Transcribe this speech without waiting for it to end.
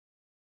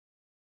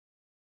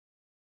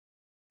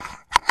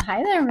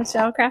Hi there,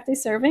 Michelle, Crafty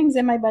Servings,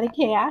 and my buddy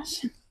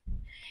Cash.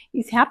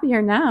 He's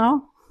happier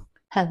now.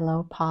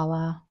 Hello,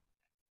 Paula.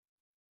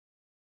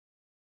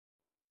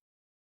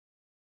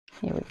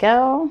 Here we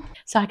go.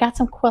 So I got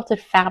some quilted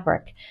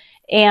fabric,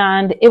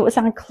 and it was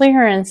on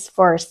clearance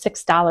for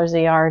 $6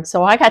 a yard.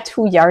 So I got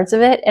 2 yards of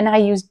it, and I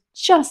used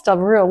just a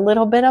real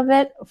little bit of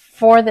it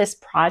for this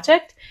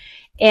project.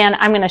 And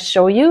I'm going to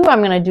show you. I'm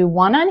going to do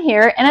one on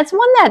here, and it's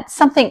one that's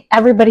something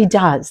everybody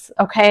does,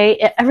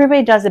 okay?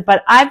 Everybody does it,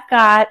 but I've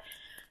got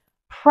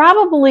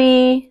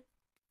probably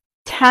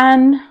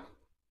 10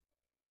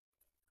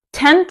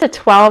 to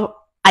 12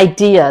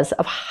 ideas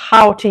of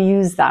how to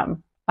use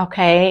them.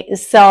 Okay,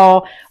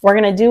 so we're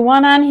going to do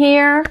one on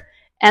here,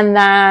 and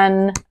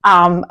then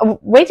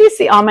wait till you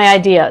see all my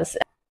ideas.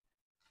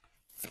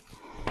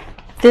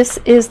 This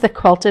is the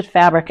quilted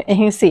fabric, and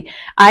you can see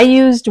I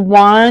used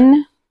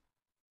one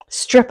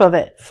strip of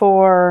it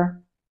for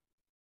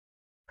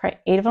probably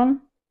 8 of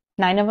them,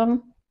 9 of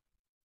them.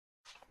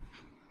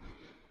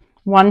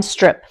 One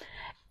strip.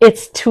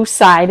 It's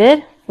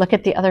two-sided. Look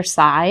at the other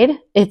side.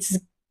 It's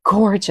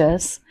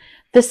gorgeous.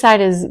 This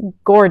side is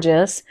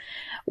gorgeous.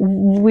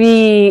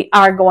 We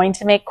are going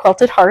to make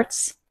quilted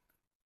hearts.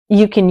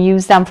 You can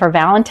use them for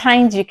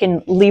Valentine's. You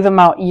can leave them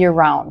out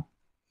year-round.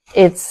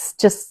 It's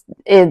just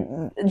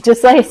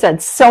like I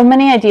said, so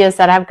many ideas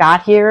that I've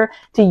got here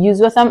to use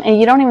with them, and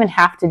you don't even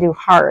have to do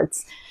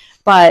hearts.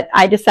 But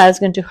I decided I was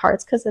going to do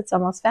hearts because it's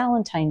almost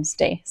Valentine's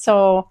Day.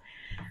 So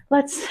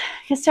let's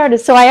get started.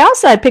 So I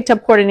also had picked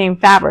up coordinating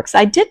fabrics.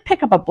 I did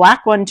pick up a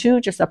black one too,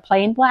 just a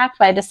plain black,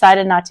 but I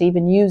decided not to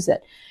even use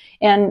it.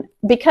 And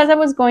because I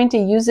was going to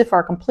use it for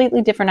a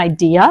completely different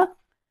idea,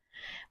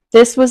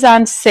 this was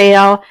on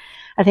sale,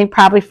 I think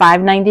probably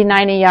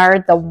 $5.99 a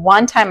yard. The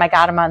one time I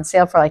got them on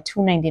sale for like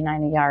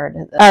 $2.99 a yard.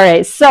 All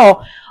right,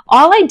 so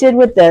all I did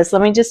with this,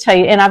 let me just tell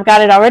you, and I've got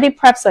it already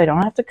prepped so I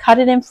don't have to cut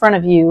it in front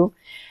of you.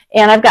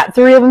 And I've got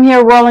 3 of them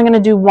here. We're only going to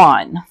do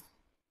one.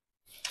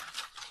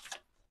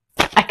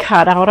 I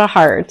cut out a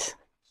heart,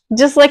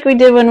 just like we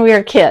did when we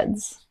were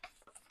kids.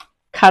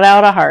 Cut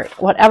out a heart,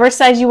 whatever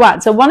size you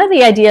want. So one of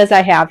the ideas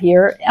I have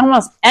here,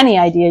 almost any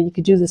idea you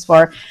could do this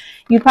for,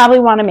 you probably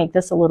want to make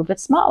this a little bit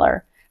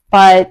smaller.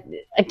 But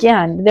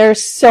again,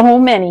 there's so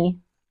many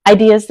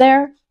ideas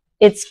there.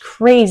 It's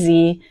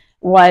crazy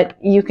what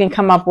you can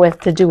come up with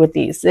to do with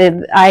these.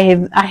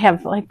 I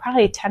have like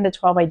probably 10 to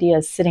 12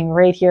 ideas sitting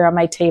right here on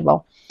my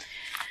table.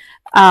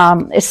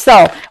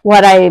 So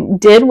what I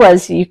did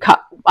was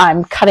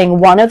I'm cutting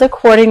one of the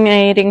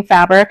coordinating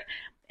fabric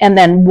and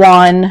then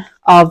one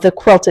of the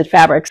quilted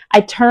fabrics.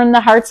 I turn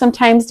the heart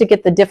sometimes to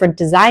get the different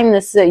design.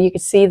 This you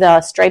can see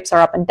the stripes are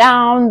up and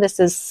down. This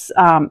is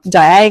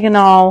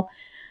diagonal.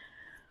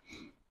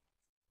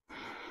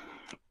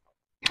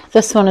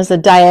 This one is a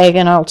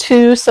diagonal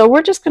too. So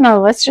we're just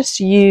let's just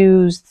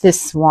use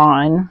this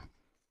one.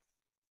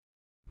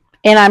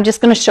 And I'm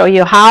just going to show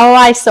you how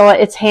I sew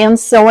it. It's hand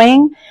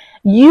sewing.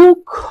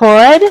 You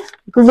could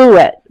glue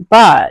it,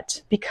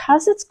 but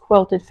because it's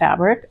quilted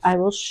fabric, I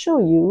will show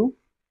you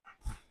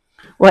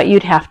what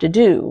you'd have to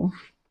do.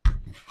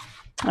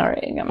 All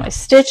right, I got my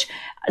stitch.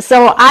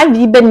 So I've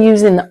been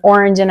using the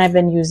orange and I've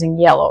been using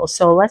yellow.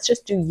 So let's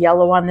just do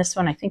yellow on this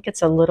one. I think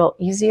it's a little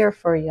easier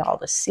for y'all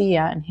to see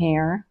on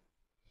here.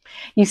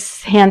 You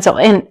hand sew,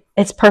 and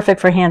it's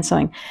perfect for hand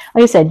sewing.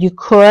 Like I said, you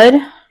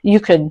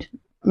could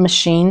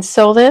machine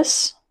sew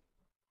this.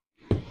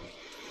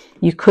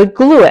 You could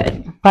glue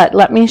it, but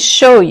let me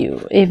show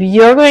you. If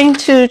you're going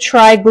to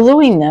try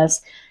gluing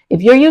this,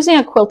 if you're using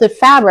a quilted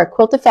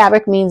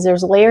fabric means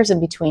there's layers in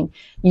between.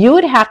 You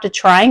would have to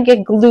try and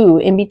get glue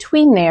in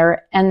between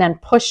there and then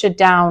push it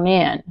down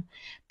in,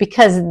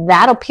 because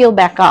that'll peel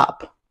back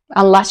up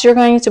unless you're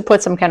going to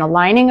put some kind of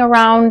lining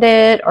around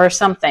it or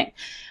something.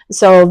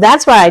 So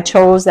that's why I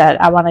chose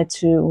that. I wanted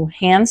to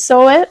hand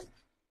sew it.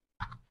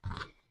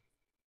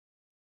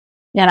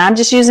 And I'm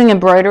just using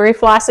embroidery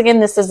floss again.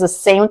 This is the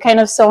same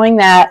kind of sewing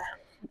that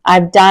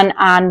I've done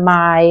on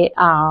my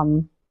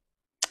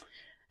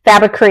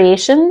fabric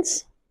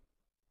creations.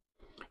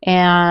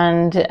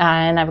 And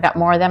I've got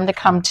more of them to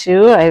come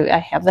too. I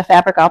have the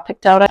fabric all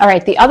picked out. All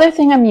right, the other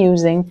thing I'm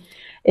using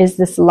is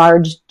this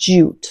large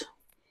jute.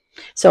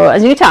 So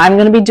as you can tell, I'm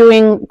going to be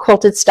doing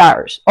quilted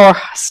stars. I'm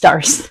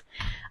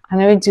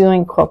going to be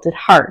doing quilted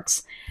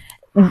hearts.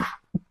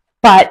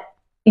 But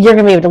you're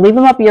going to be able to leave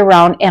them up year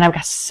round, and I've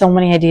got so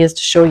many ideas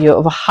to show you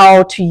of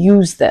how to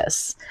use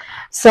this.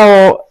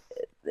 So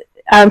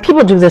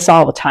people do this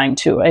all the time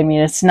too. I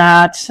mean, it's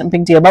not a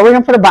big deal, but we're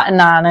going to put a button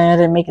on it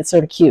and make it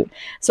sort of cute.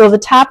 So the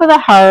top of the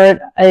heart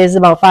is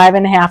about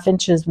 5.5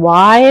 inches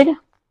wide.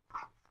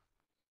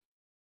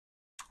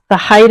 The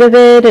height of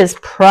it is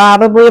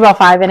probably about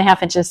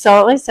 5.5 inches.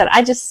 So like I said,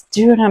 I just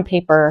drew it on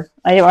paper.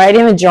 I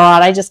didn't even draw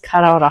it. I just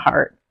cut out a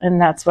heart,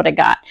 and that's what I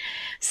got.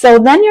 So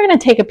then you're going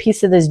to take a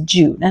piece of this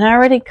jute, and I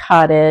already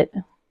cut it.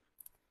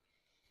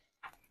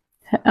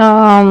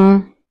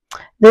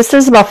 This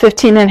is about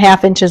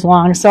 15.5 inches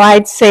long. So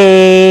I'd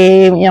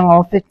say,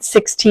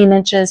 16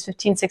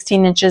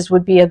 inches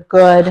would be a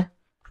good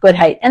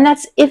height. And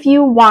that's if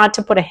you want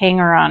to put a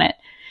hanger on it.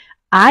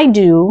 I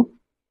do,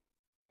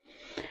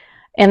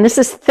 and this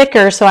is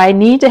thicker, so I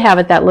need to have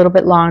it that little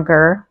bit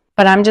longer,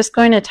 but I'm just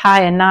going to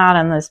tie a knot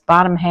on this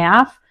bottom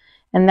half,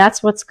 and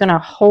that's what's going to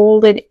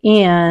hold it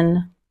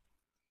in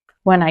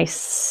when I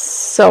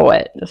sew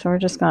it. So we're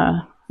just going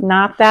to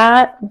knot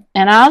that,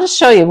 and I'll just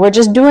show you. We're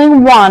just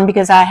doing one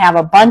because I have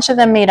a bunch of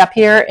them made up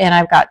here, and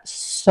I've got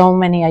so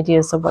many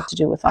ideas of what to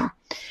do with them.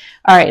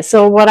 All right,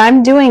 so what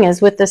I'm doing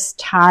is with this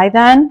tie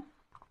then,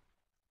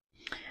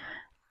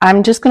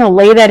 I'm just going to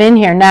lay that in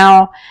here.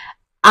 Now,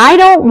 I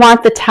don't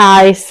want the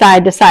tie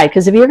side to side,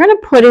 because if you're going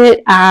to put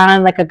it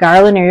on like a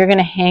garland or you're going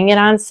to hang it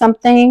on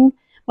something,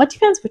 well, it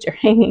depends what you're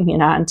hanging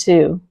it on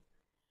too.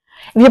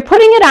 If you're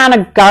putting it on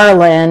a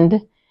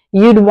garland,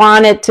 you'd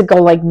want it to go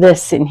like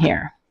this in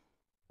here,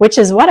 which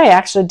is what I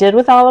actually did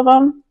with all of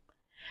them.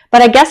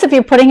 But I guess if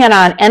you're putting it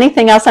on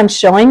anything else I'm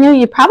showing you,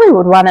 you probably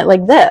would want it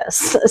like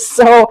this.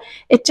 So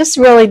it just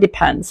really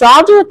depends. So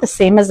I'll do it the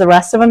same as the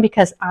rest of them,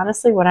 because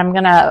honestly,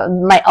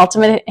 my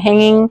ultimate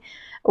hanging,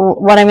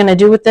 what I'm going to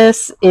do with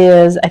this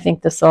is, I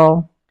think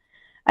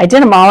I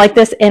did them all like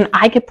this, and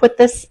I could put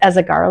this as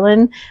a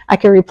garland. I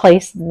could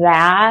replace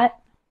that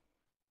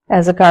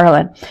as a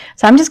garland.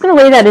 So I'm just going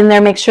to lay that in there,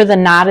 make sure the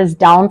knot is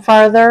down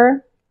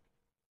farther,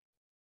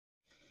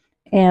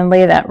 and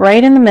lay that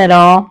right in the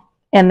middle.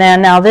 And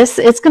then now it's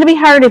going to be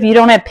hard if you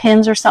don't have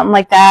pins or something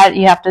like that.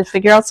 You have to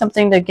figure out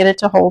something to get it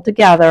to hold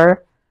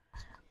together.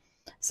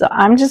 So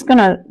I'm just going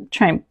to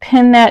try and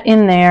pin that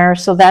in there,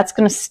 so that's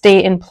going to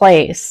stay in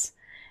place.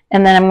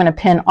 And then I'm going to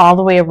pin all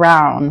the way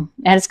around.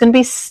 And it's going to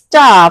be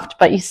stuffed,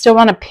 but you still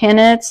want to pin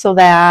it so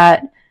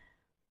that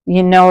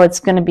you know it's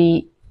going to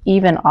be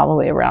even all the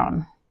way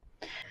around.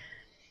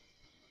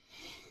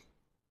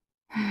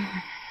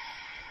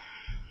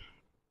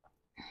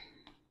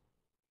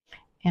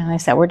 And like I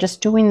said, we're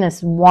just doing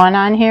this one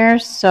on here,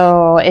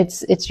 so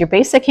it's your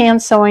basic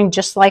hand sewing,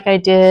 just like I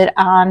did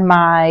on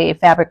my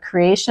fabric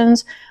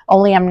creations,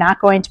 only I'm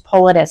not going to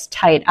pull it as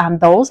tight. On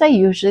those, I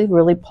usually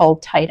really pull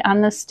tight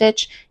on the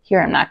stitch. Here,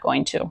 I'm not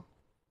going to.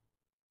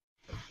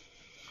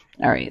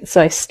 All right,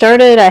 so I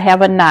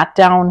have a knot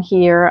down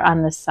here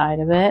on the side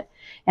of it,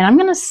 and I'm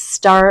going to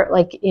start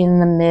like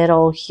in the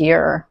middle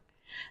here.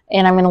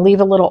 And I'm going to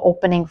leave a little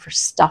opening for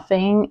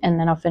stuffing, and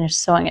then I'll finish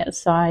sewing it.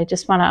 So I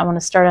want to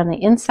start on the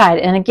inside.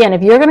 And again,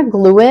 if you're going to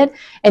glue it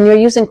and you're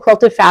using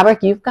quilted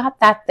fabric, you've got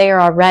that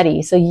there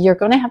already. So you're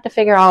going to have to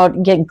figure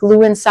out, get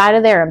glue inside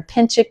of there and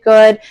pinch it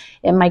good.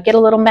 It might get a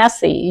little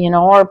messy, you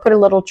know, or put a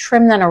little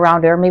trim then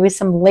around it, or maybe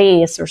some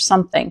lace or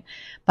something.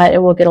 But it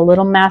will get a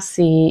little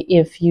messy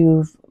if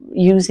you're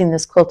using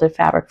this quilted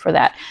fabric for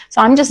that. So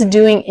I'm just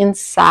doing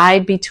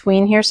inside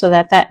between here so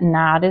that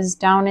knot is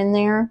down in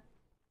there,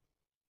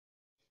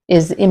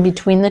 is in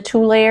between the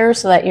two layers,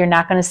 so that you're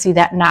not going to see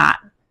that knot.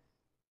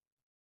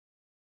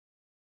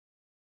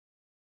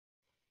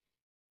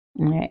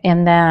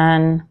 And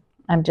then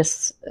I'm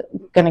just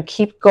going to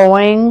keep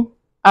going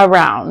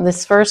around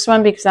this first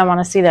one because I want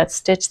to see that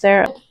stitch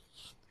there. All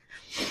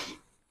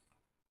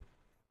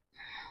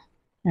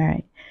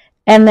right.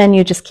 And then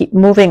you just keep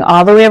moving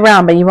all the way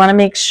around, but you want to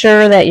make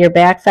sure that your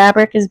back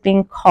fabric is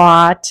being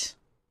caught.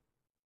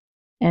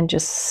 And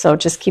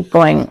just keep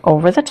going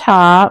over the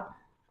top.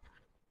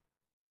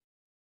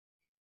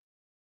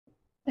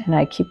 And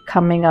I keep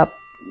coming up,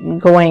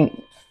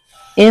 going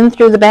in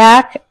through the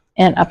back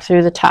and up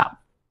through the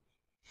top.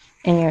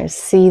 And you're going to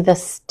see the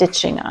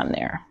stitching on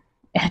there.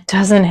 It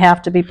doesn't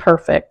have to be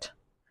perfect.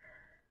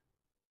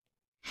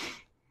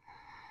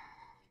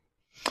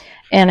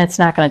 And it's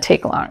not going to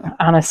take long,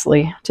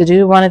 honestly. To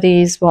do one of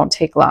these won't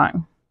take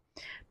long.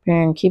 You're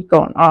going to keep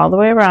going all the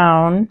way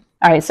around.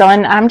 All right, so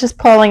I'm just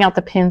pulling out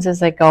the pins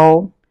as I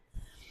go.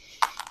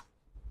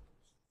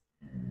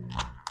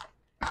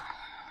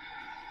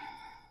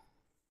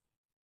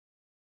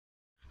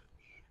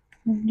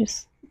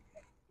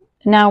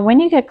 Now when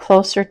you get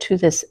closer to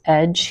this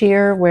edge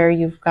here where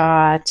you've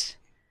got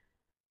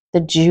the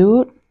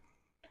jute,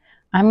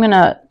 I'm going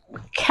to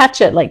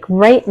catch it like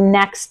right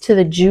next to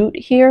the jute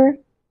here.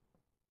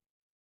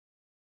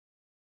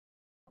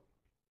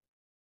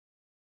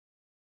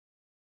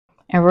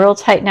 And real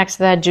tight next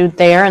to that jute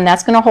there, and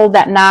that's going to hold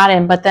that knot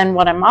in. But then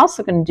what I'm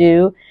also going to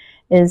do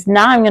is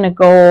now I'm going to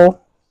go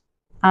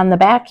on the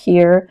back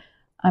here.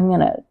 I'm going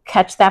to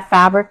catch that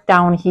fabric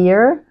down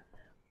here,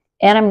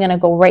 and I'm going to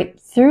go right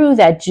through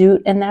that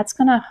jute, and that's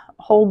going to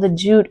hold the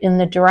jute in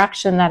the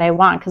direction that I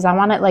want, because I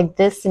want it like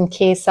this in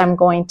case I'm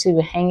going to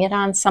hang it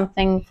on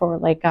something for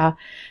like a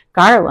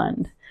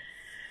garland.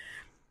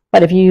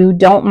 But if you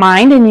don't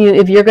mind, and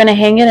if you're going to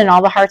hang it and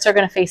all the hearts are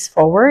going to face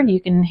forward, you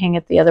can hang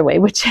it the other way,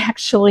 which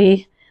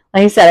actually,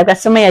 like I said, I've got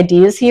so many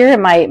ideas here.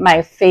 And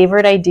my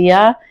favorite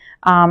idea,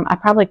 I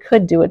probably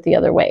could do it the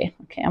other way.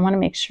 Okay, I want to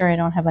make sure I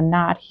don't have a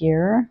knot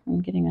here.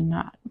 I'm getting a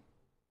knot.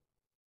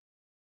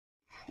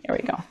 There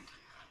we go.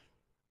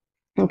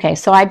 Okay,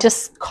 so I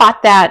just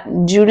caught that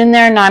jute in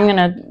there. Now I'm going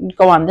to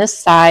go on this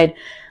side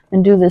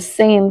and do the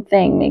same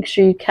thing. Make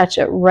sure you catch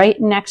it right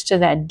next to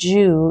that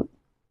jute.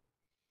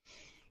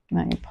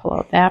 Let me pull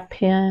out that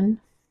pin.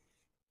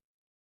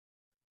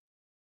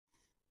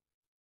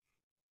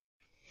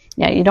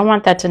 Yeah, you don't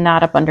want that to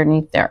knot up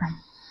underneath there.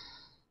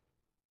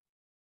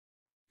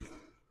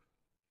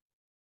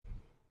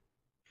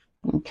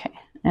 Okay,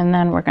 and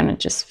then we're going to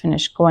just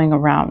finish going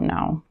around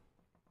now.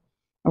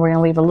 And we're going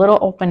to leave a little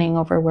opening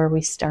over where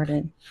we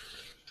started.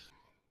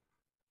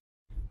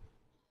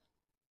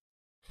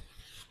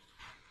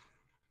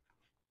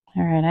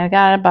 All right, I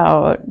got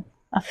about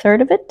a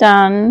third of it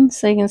done,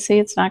 so you can see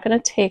it's not going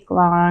to take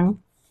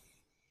long.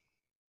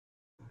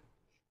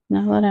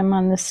 Now that I'm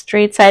on the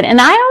straight side,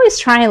 and I always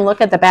try and look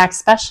at the back,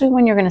 especially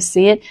when you're going to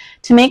see it,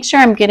 to make sure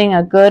I'm getting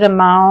a good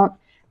amount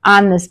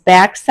on this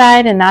back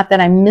side and not that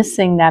I'm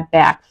missing that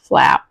back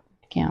flap.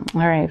 Yeah.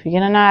 All right, if you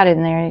get a knot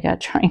in there, you got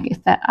to try and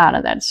get that out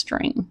of that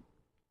string.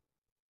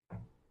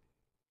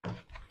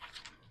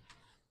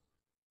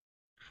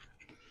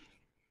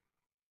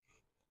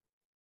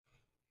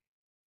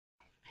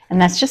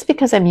 And that's just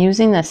because I'm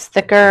using this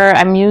thicker,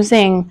 I'm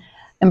using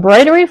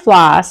embroidery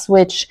floss,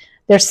 which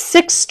there's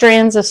 6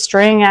 strands of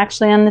string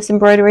actually on this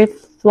embroidery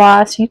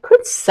floss. You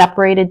could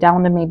separate it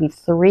down to maybe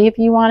 3 if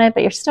you wanted,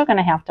 but you're still going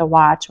to have to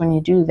watch when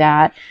you do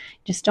that.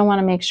 You just don't want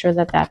to make sure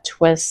that that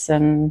twists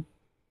and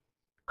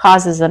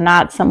causes a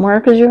knot somewhere,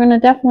 because you're going to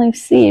definitely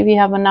see if you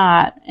have a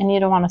knot and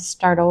you don't want to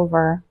start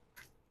over.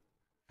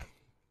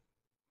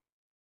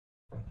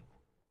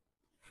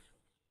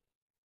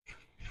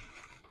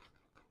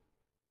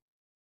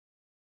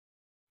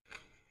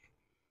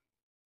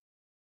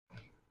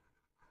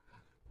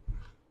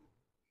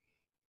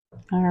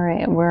 All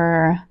right,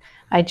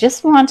 I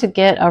just want to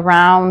get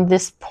around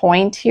this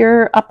point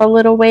here up a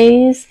little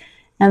ways,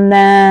 and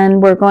then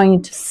we're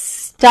going to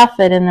stuff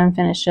it and then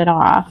finish it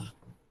off.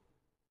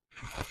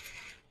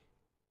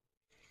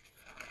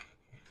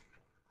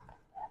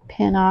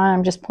 Pin on,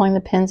 I'm just pulling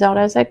the pins out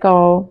as I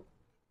go.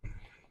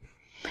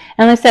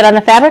 And like I said, on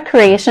the Fabric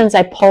Creations,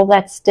 I pull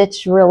that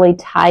stitch really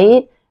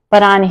tight,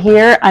 but on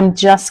here, I'm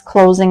just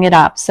closing it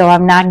up. So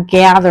I'm not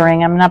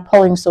gathering, I'm not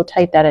pulling so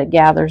tight that it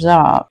gathers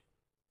up.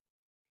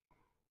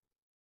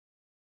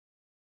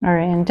 All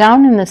right, and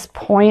down in this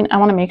point, I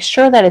want to make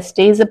sure that it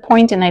stays a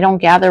point and I don't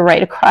gather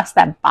right across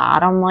that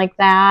bottom like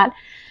that.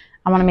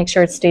 I want to make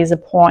sure it stays a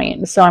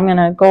point. So I'm going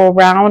to go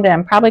around, and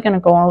I'm probably going to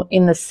go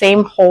in the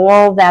same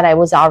hole that I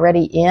was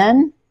already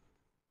in.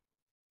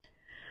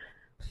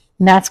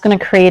 And that's going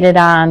to create it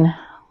on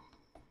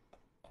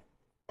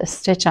the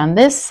stitch on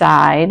this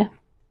side.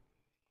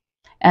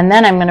 And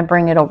then I'm going to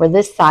bring it over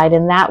this side,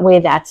 and that way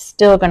that's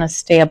still going to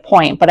stay a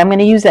point. But I'm going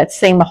to use that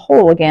same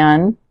hole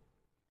again.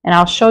 And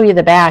I'll show you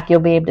the back. You'll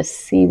be able to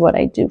see what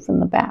I do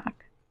from the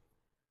back.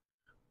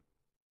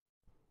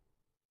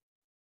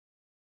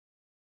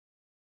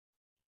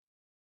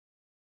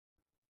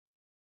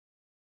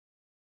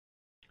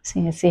 So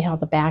you can see how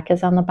the back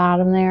is on the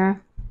bottom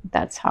there.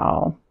 That's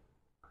how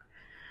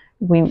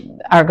we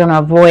are going to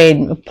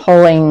avoid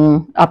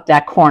pulling up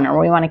that corner.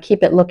 We want to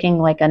keep it looking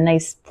like a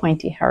nice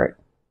pointy heart.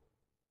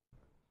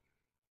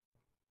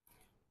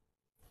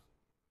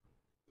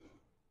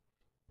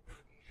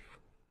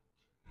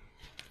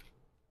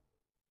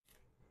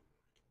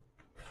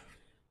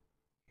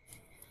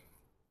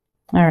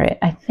 All right,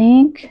 I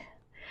think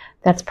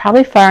that's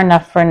probably far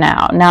enough for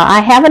now. Now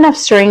I have enough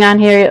string on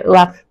here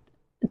left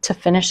to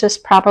finish this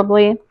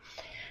probably,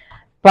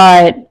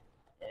 but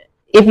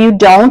if you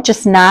don't,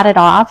 just knot it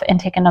off and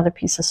take another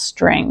piece of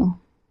string.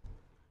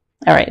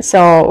 All right,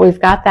 so we've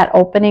got that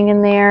opening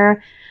in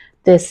there.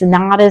 This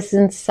knot is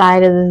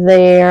inside of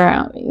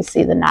there. You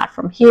see the knot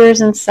from here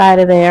is inside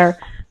of there.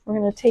 We're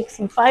going to take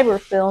some fiber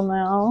fill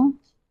now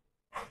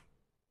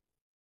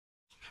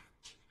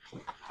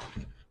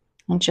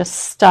and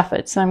just stuff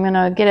it. So I'm going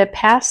to get it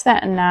past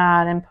that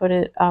knot and put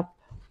it up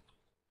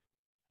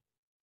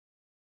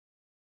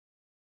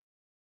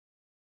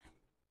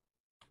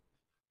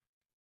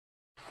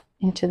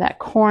into that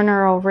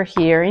corner over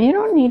here. And you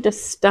don't need to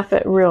stuff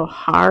it real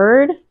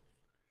hard.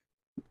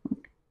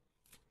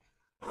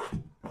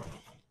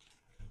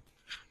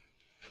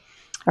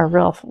 Or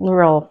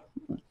real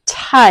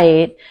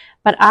tight.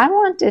 But I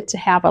want it to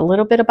have a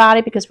little bit of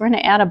body because we're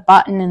going to add a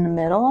button in the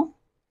middle.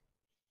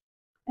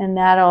 And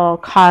that'll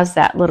cause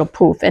that little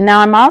poof. And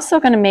now I'm also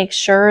going to make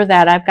sure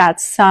that I've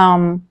got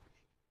some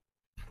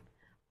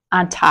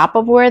on top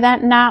of where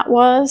that knot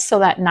was, so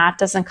that knot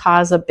doesn't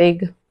cause a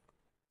big,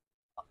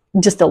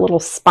 just a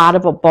little spot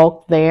of a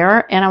bulk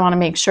there. And I want to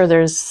make sure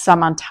there's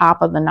some on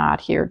top of the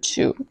knot here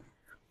too.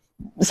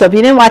 So if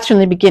you didn't watch from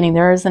the beginning,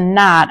 there is a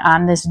knot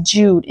on this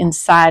jute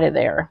inside of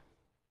there.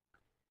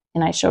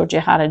 And I showed you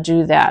how to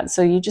do that.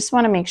 So you just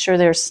want to make sure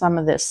there's some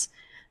of this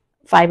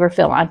fiber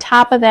fill on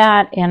top of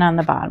that and on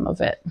the bottom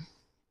of it.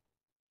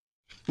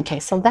 Okay,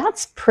 so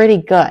that's pretty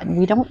good.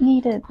 We don't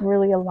need it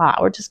really a lot.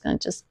 We're just going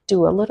to just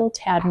do a little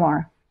tad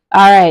more.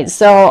 All right,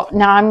 so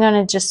now I'm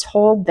going to just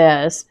hold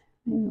this.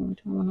 Do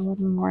I want a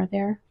little more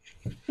there?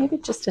 Maybe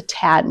just a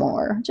tad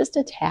more, just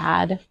a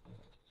tad.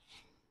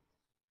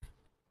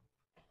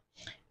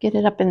 Get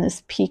it up in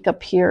this peak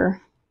up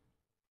here.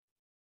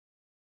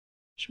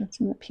 Sure, it's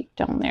in the peak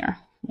down there.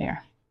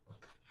 There.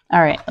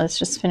 All right, let's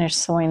just finish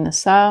sewing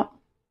this up.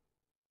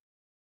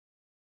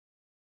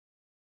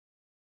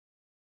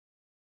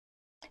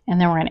 And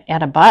then we're going to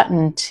add a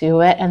button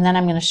to it. And then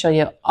I'm going to show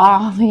you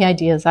all the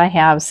ideas I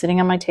have sitting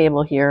on my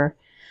table here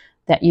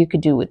that you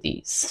could do with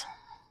these.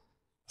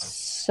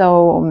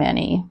 So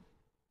many.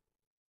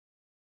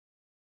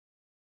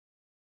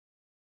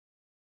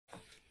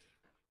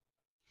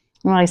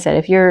 Like I said,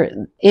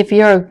 if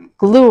you're a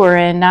gluer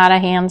and not a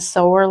hand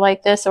sewer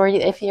like this, or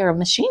if you're a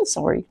machine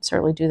sewer, you can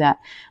certainly do that.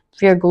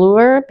 If you're a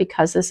gluer,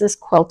 because this is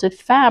quilted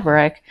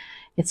fabric,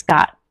 it's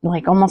got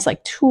like almost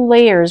like 2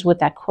 layers with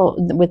that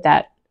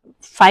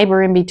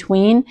fiber in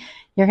between.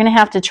 You're going to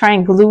have to try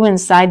and glue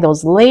inside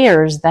those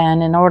layers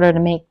then in order to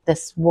make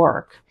this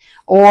work.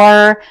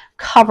 Or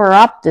cover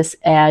up this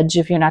edge.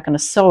 If you're not going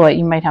to sew it,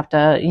 you might have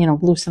to, you know,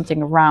 glue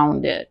something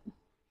around it.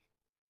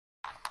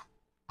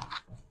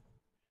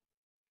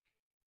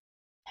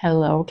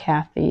 Hello,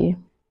 Kathy.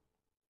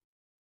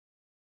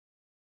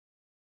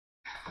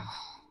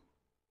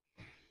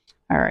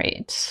 All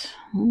right,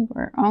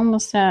 we're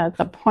almost at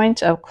the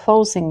point of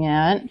closing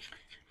it.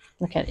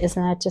 Look at,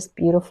 isn't that just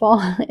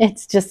beautiful?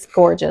 It's just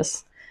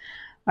gorgeous.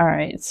 All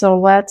right, so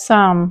let's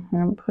I'm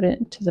gonna put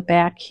it to the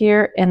back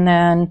here, and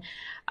then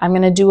I'm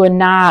gonna do a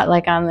knot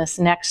like on this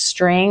next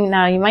string.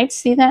 Now you might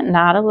see that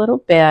knot a little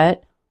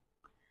bit,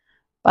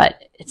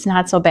 but it's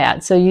not so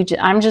bad. So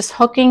I'm just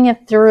hooking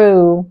it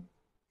through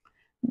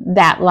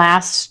that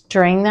last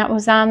string that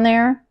was on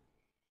there,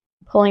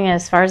 pulling it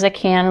as far as I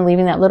can and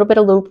leaving that little bit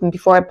of loop. And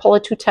before I pull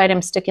it too tight,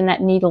 I'm sticking that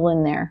needle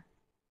in there.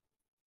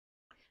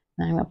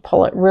 And I'm going to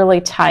pull it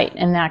really tight,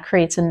 and that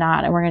creates a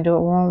knot. And we're going to do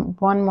it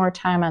one more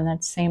time on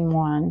that same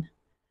one.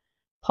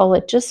 Pull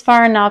it just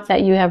far enough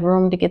that you have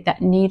room to get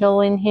that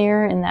needle in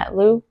here in that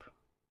loop.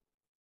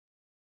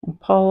 And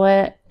pull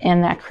it,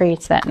 and that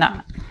creates that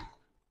knot.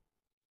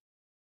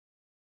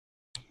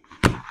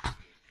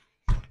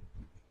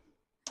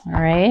 All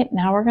right,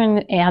 now we're going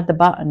to add the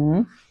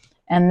button,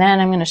 and then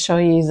I'm going to show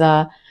you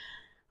like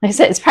I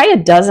said, it's probably a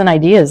dozen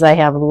ideas I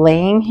have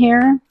laying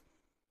here.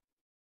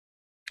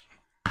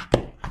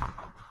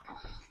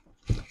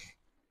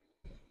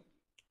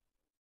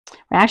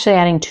 We're actually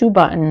adding 2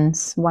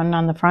 buttons, one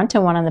on the front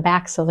and one on the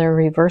back, so they're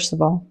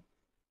reversible.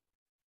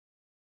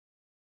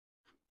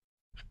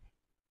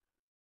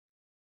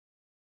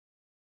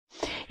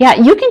 Yeah,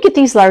 you can get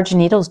these large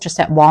needles just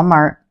at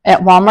Walmart.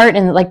 At Walmart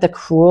and like the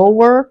crewel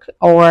work,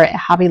 or at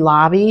Hobby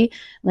Lobby,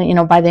 you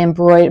know, by the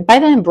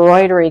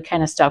embroidery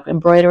kind of stuff,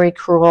 embroidery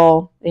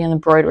crewel and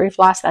embroidery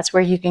floss. That's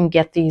where you can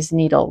get these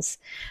needles.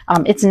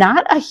 It's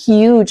not a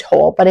huge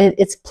hole, but it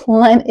is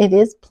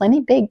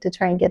plenty big to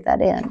try and get that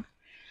in.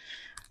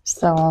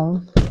 So,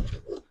 all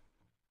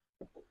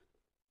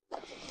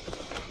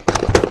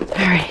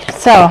right.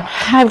 So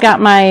I've got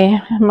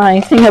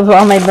my thing of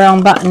all my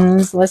brown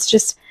buttons.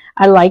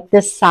 I like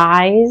this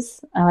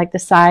size. I like the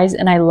size,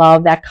 and I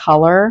love that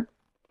color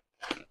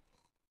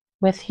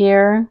with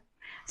here.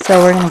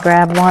 So we're going to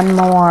grab one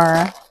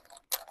more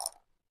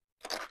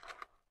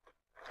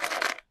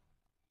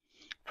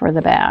for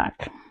the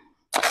back.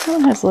 Oh,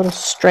 it has a little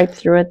stripe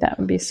through it. That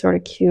would be sort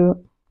of cute.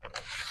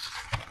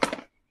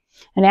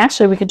 And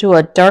actually, we could do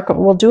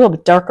we'll do a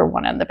darker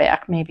one on the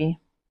back, maybe.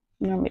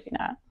 No, maybe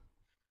not.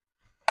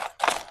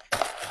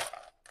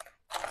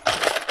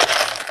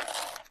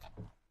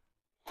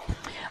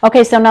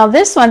 Okay, so now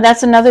this one,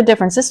 that's another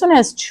difference. This one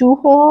has 2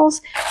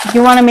 holes. If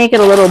you want to make it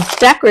a little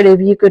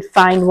decorative, you could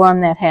find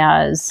one that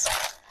has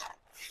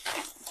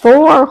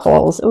 4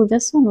 holes. Oh,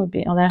 this one would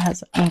be, oh, that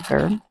has an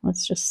anchor.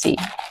 Let's just see.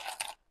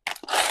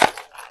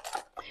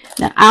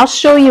 Now, I'll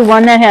show you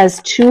one that has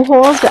 2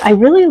 holes, but I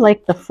really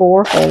like the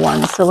 4-hole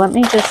one. So let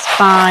me just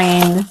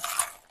find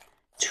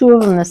 2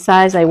 of them the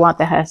size I want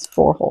that has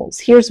 4 holes.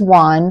 Here's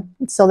one.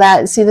 So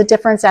that, see the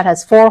difference? That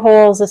has 4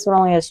 holes. This one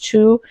only has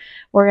 2.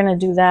 We're going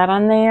to do that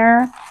on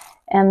there.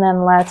 And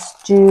then let's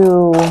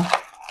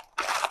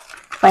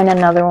find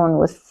another one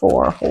with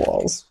 4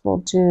 holes. We'll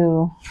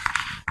do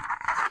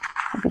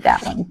maybe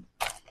that one.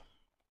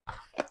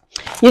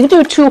 You can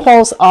do 2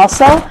 holes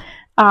also.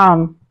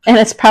 And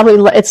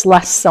it's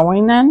less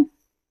sewing then.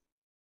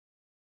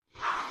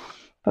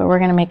 But we're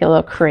going to make it a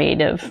little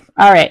creative.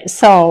 All right,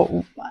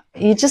 so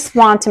you just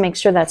want to make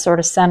sure that's sort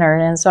of centered.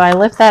 And so I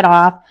lift that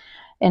off,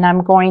 and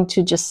I'm going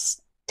to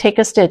just take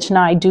a stitch.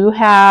 Now I do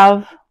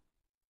have,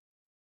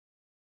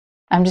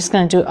 I'm just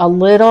going to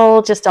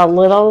do just a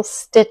little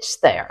stitch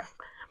there.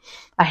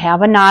 I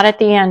have a knot at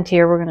the end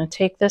here. We're going to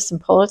take this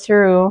and pull it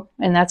through,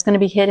 and that's going to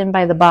be hidden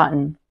by the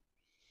button.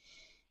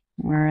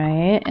 All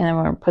right, and then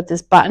we're going to put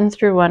this button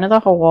through one of the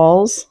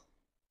holes.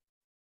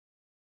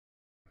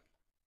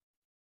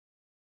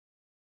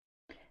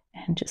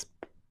 And just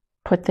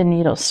put the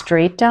needle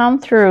straight down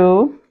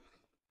through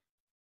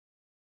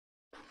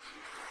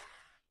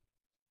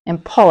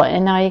and pull it.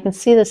 And now you can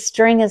see the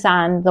string is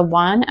on the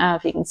one. I don't know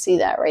if you can see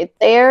that right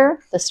there.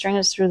 The string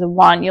is through the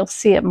one. You'll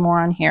see it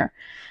more on here.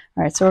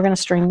 All right, so we're going to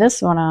string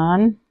this one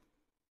on.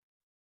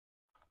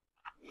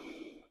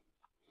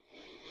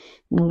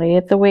 Lay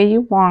it the way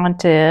you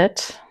want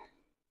it.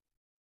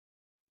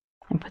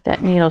 And put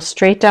that needle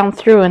straight down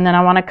through. And then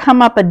I want to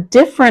come up a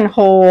different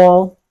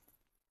hole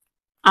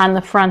on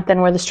the front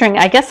than where the string.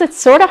 I guess it's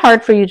sort of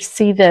hard for you to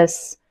see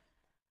this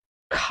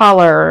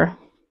color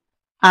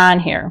on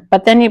here.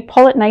 But then you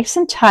pull it nice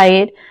and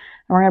tight, and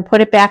we're going to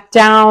put it back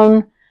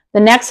down the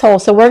next hole.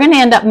 So we're going to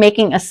end up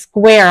making a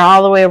square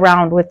all the way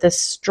around with this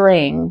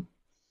string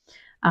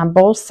on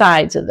both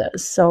sides of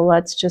this. So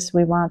let's just,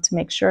 we want to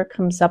make sure it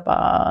comes up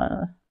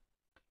a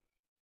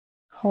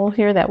hole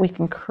here that we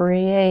can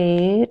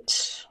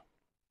create.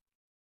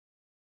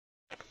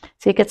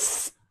 See, it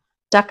gets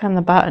stuck on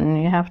the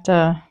button. You have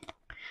to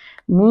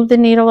move the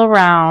needle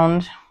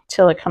around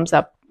till it comes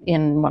up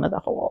in one of the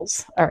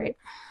holes. All right.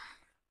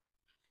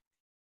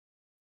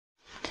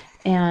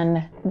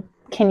 And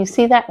can you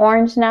see that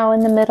orange now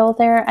in the middle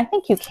there? I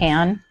think you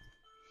can.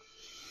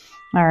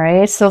 All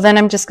right, so then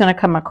I'm just going to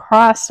come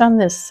across on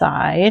this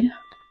side.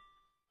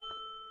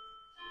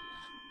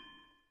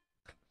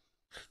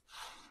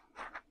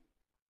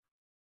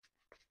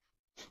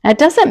 It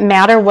doesn't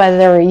matter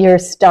whether you're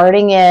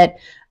starting it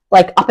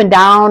like up and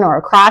down or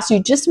across. You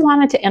just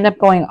want it to end up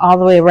going all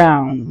the way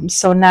around.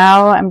 So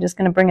now I'm just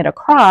going to bring it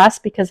across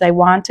because I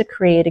want to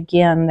create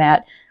again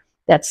that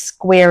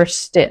square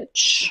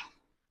stitch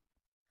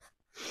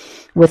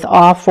with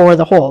all four of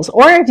the holes.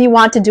 Or if you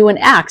want to do an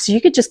X, you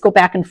could just go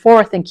back and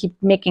forth and keep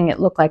making it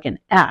look like an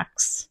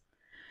X.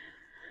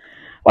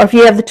 Or if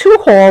you have the two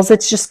holes,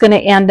 it's just going to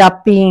end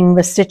up being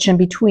the stitch in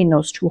between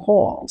those two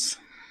holes.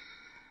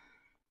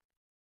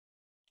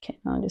 Okay,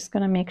 now I'm just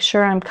going to make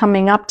sure I'm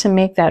coming up to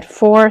make that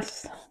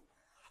fourth.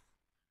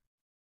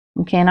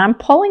 Okay, and I'm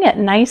pulling it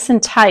nice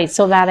and tight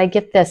so that I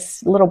get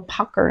this little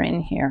pucker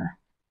in here.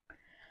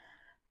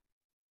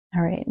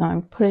 All right, now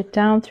I'm put it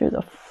down through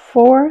the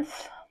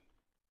fourth.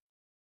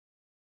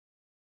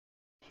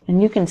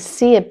 And you can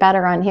see it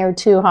better on here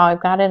too, how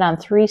I've got it on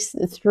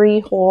three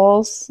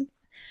holes.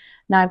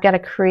 Now I've got to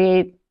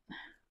create,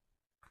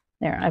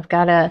 there, I've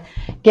got to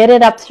get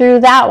it up through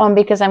that one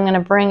because I'm going to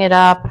bring it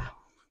up.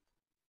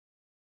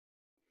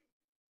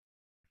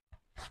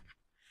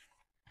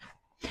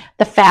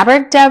 The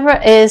fabric,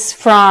 Deborah, is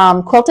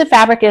from, quilted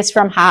fabric is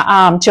from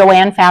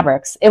Joann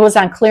Fabrics. It was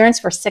on clearance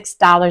for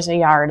 $6 a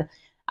yard.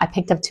 I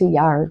picked up 2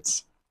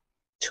 yards.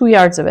 2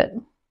 yards of it.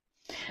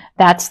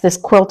 That's this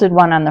quilted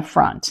one on the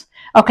front.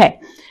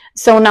 Okay,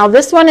 so now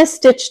this one is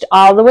stitched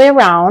all the way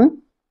around.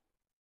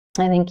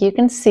 I think you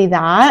can see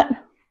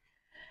that.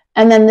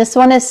 And then this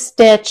one is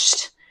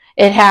stitched.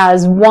 It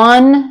has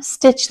one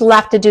stitch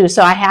left to do,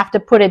 so I have to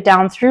put it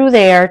down through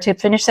there to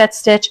finish that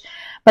stitch.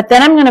 But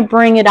then I'm going to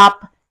bring it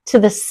up to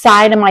the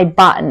side of my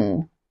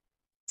button.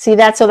 See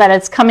that? So that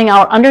it's coming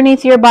out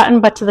underneath your button,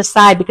 but to the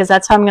side, because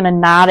that's how I'm going to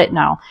knot it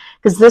now.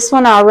 Because this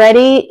one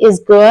already is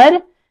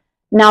good.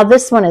 Now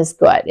this one is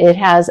good. It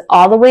has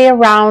all the way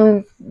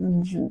around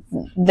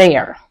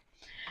there.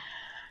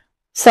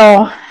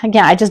 So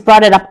again, I just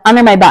brought it up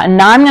under my button.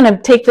 Now I'm going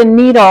to take the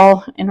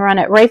needle and run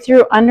it right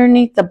through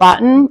underneath the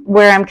button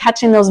where I'm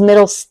catching those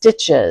middle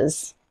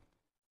stitches.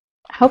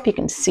 I hope you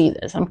can see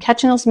this. I'm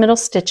catching those middle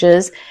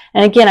stitches.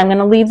 And again, I'm going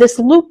to leave this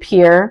loop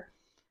here.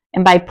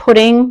 And by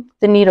putting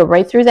the needle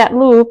right through that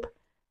loop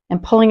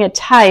and pulling it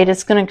tight,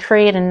 it's going to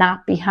create a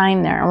knot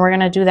behind there. And we're going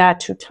to do that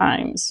 2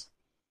 times.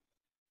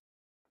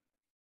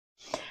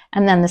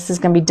 And then this is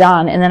going to be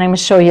done. And then I'm going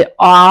to show you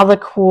all the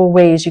cool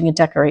ways you can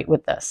decorate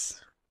with this.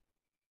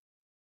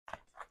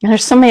 And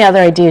there's so many other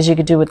ideas you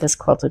could do with this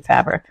quilted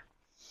fabric.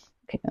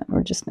 Okay,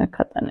 we're just going to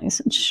cut that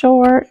nice and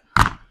short.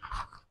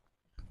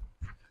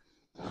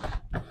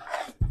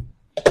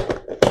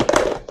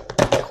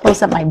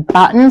 Close up my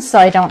button so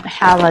I don't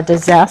have a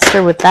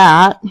disaster with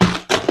that.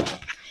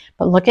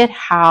 But look at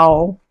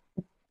how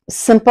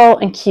simple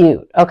and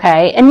cute,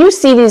 okay? And you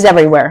see these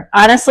everywhere.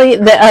 Honestly,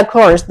 of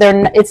course,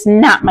 it's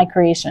not my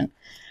creation.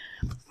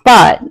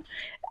 But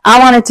I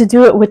wanted to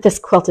do it with this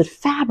quilted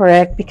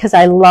fabric because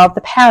I love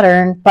the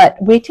pattern. But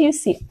wait till you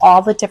see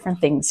all the different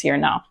things here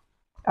now.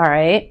 All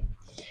right?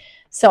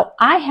 So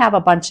I have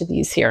a bunch of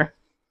these here.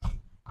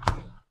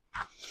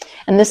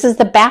 And this is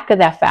the back of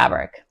that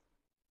fabric.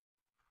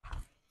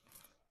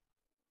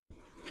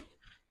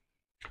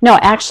 No,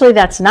 actually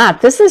that's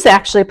not. This is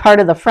actually part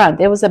of the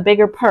front. It was a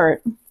bigger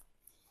part.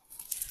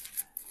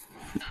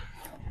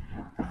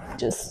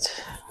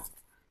 Just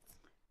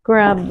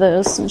grab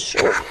this and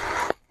show it.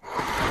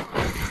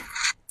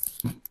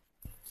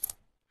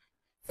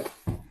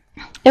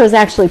 It was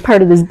actually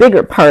part of this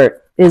bigger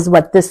part is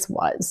what this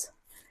was.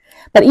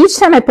 But each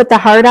time I put the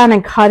heart on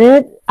and cut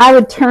it, I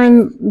would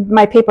turn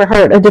my paper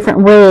heart a different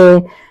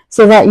way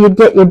so that you'd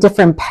get your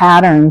different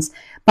patterns.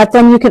 But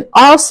then you can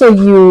also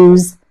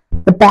use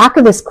the back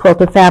of this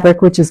quilted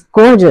fabric, which is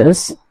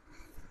gorgeous,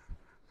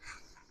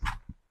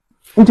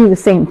 and do the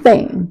same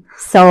thing.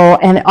 So,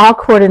 and it all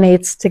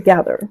coordinates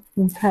together,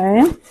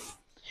 okay?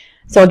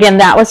 So again,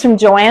 that was from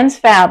Joann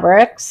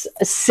Fabrics.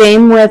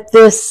 Same with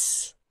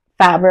this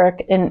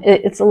fabric, and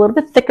it's a little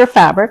bit thicker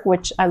fabric,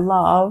 which I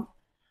love.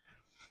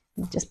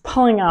 I'm just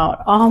pulling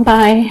out all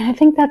my, I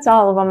think that's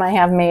all of them I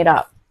have made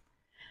up.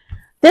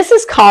 This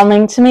is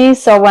calming to me,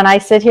 so when I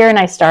sit here and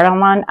I start on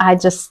one,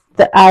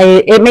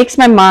 it makes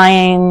my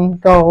mind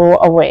go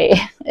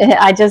away.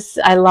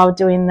 I love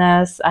doing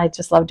this. I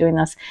just love doing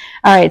this.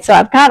 All right, so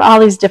I've got all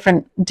these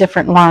different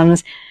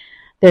ones.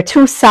 They're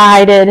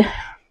two-sided.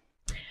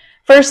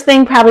 First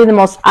thing, probably the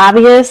most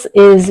obvious,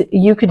 is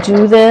you could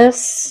do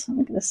this. Let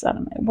me get this out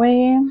of my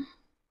way.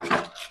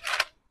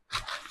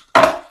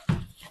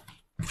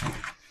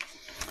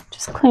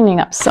 Just cleaning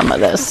up some of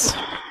this.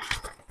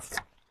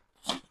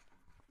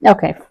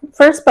 Okay,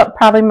 first but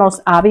probably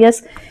most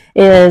obvious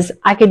is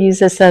I could use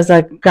this as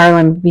a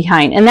garland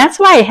behind. And that's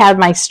why I had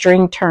my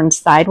string turned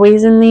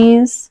sideways in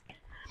these.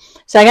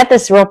 So I got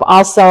this rope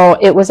also.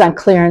 It was on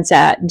clearance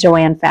at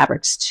Joann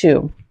Fabrics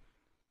too.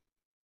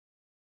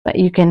 But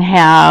you can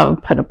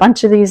put a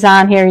bunch of these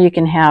on here. You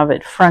can have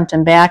it front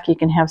and back. You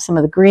can have some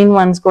of the green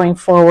ones going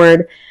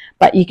forward.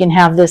 But you can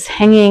have this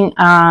hanging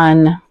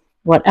on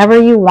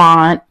whatever you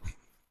want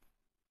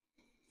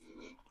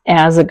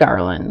as a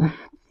garland.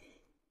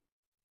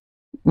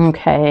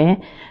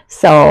 Okay,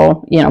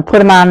 so, you know, put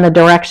them on the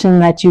direction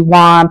that you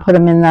want. Put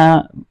them in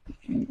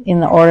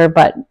the order,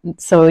 but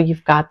so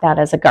you've got that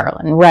as a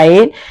garland,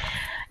 right?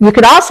 You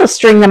could also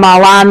string them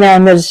all on there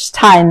and just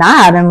tie a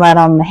knot and let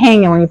them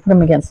hang, and when you put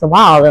them against the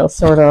wall, they'll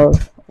sort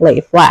of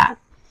lay flat.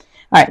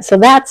 All right, so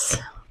that's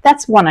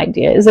one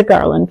idea, is a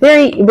garland.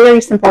 Very,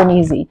 very simple and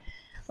easy.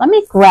 Let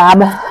me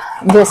grab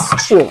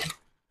this too.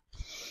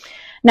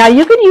 Now,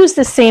 you could use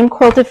the same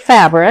quilted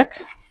fabric.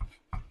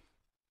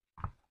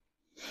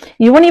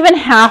 You wouldn't even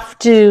have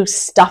to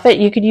stuff it.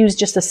 You could use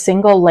just a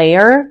single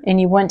layer, and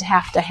you wouldn't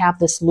have to have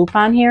this loop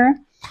on here.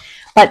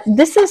 But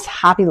this is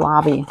Hobby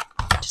Lobby.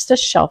 Just a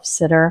shelf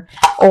sitter,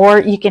 or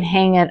you can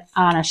hang it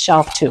on a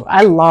shelf too.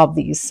 I love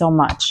these so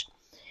much.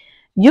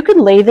 You could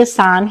lay this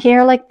on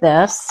here like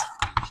this.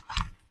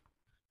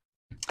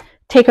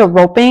 Take a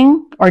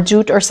roping or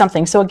jute or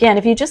something. So again,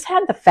 if you just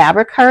had the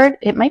fabric card,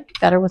 it might be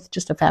better with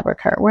just a fabric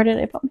card. Where did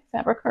I put my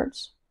fabric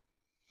cards?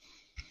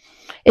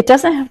 It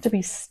doesn't have to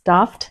be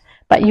stuffed,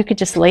 but you could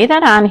just lay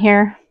that on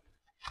here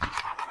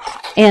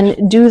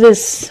and do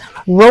this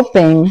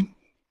roping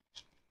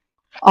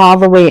all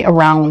the way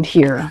around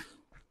here.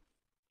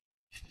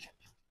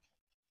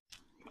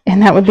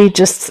 And that would be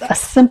just a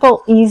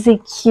simple, easy,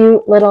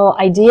 cute little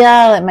idea.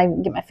 Let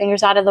me get my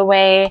fingers out of the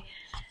way.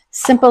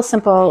 Simple,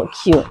 simple,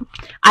 cute.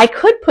 I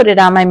could put it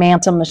on my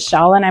mantle,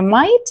 Michelle, and I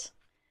might.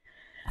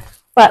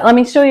 But let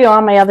me show you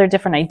all my other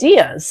different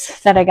ideas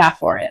that I got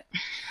for it.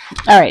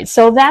 All right,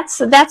 so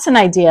that's an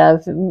idea.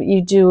 Of do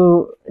you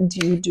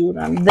do it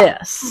on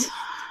this?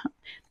 I'm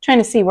trying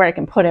to see where I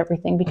can put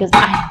everything because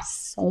I have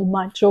so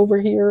much over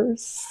here.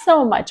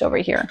 So much over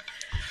here.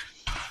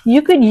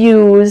 You could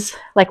use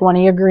like one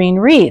of your green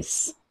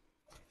wreaths.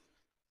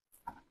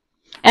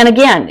 And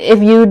again,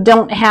 if you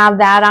don't have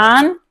that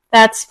on,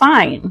 that's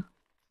fine.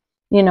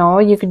 You know,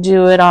 you could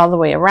do it all the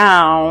way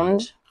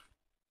around.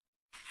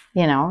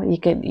 You know,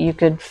 you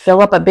could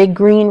fill up a big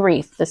green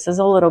wreath. This is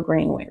a little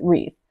green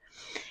wreath.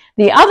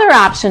 The other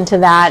option to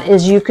that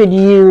is you could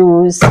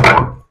use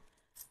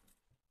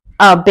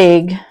a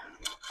big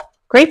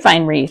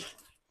grapevine wreath.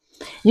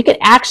 You could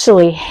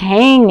actually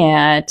hang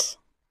it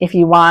if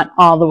you want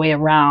all the way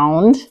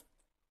around.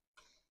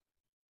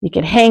 You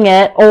could hang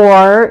it,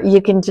 or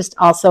you can just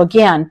also,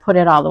 again, put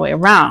it all the way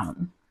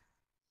around.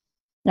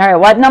 All right,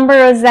 what number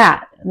is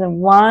that? The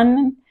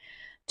 1,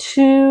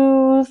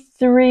 2,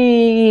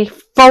 3,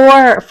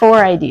 4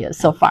 ideas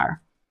so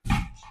far.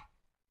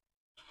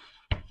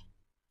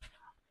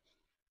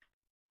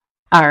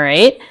 All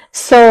right,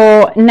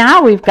 so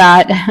now we've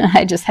got,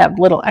 I just have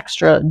little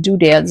extra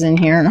doodads in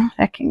here.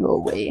 That can go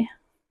away.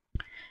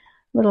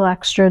 Little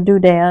extra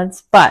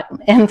doodads, but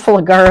and full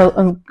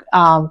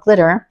of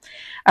glitter.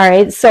 All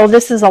right, so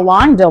this is a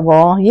long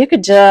double. You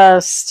could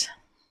just,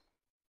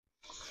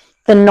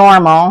 the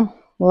normal,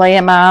 lay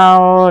them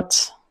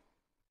out.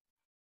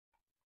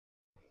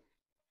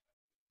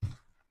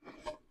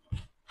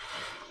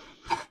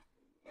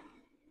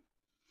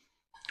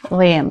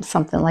 Lay them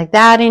something like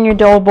that in your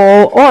dough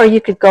bowl, or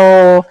you could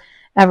go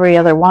every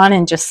other one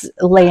and just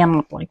lay them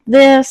up like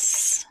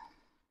this.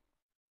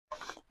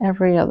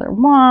 Every other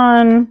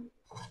one.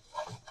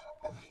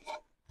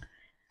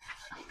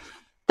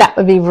 That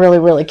would be really,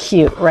 really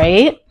cute,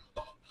 right?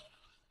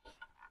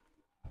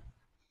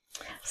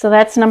 So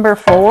that's number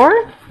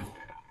 4.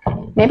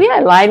 Maybe I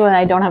lied when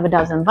I don't have a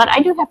dozen, but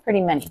I do have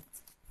pretty many.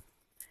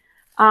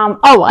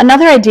 Oh,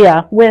 another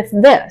idea with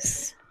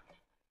this.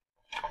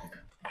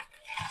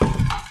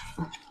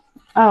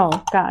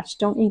 Oh, gosh,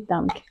 don't eat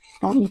them.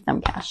 Don't eat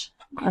them, Cash.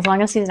 As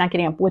long as he's not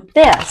getting up. With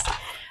this,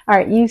 all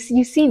right, you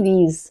see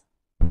these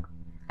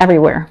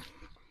everywhere.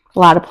 A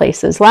lot of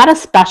places. A lot of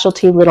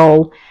specialty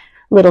little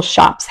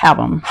shops have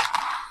them.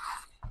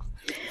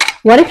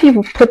 What if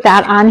you put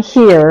that on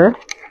here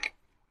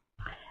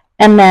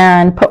and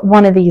then put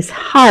one of these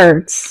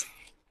hearts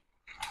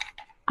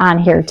on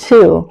here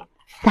too?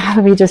 That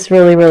would be just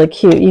really, really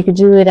cute. You could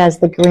do it as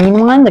the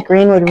green one. The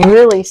green would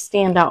really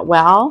stand out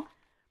well.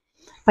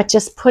 But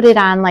just put it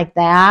on like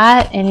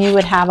that, and you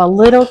would have a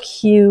little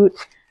cute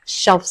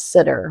shelf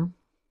sitter.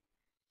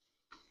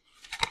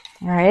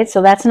 All right,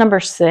 so that's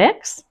number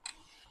 6.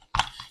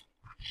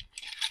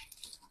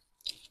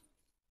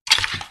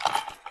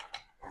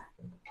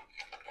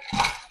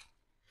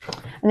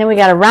 And then we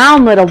got a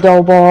round little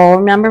dough ball.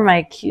 Remember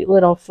my cute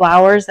little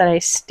flowers that I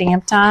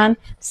stamped on?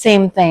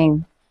 Same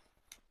thing.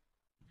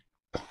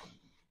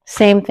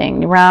 Same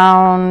thing.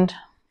 Round,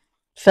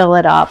 fill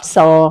it up.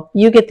 So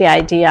you get the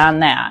idea on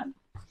that.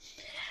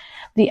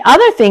 The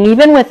other thing,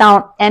 even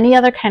without any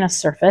other kind of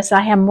surface, I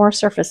have more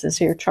surfaces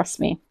here, trust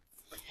me.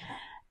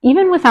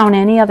 Even without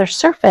any other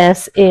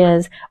surface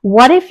is,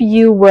 what if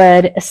you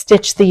would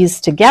stitch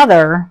these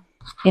together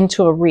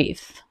into a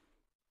wreath?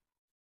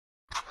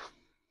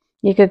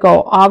 You could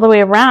go all the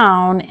way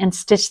around and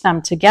stitch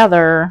them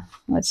together.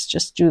 Let's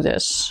just do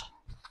this.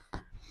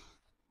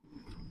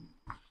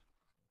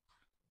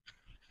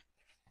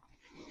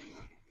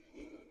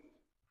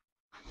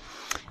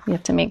 You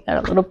have to make that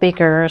a little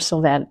bigger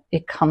so that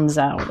it comes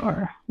out,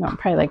 or no,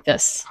 probably like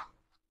this.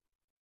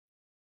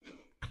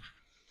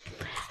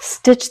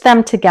 Stitch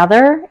them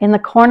together in the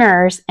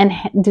corners and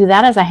do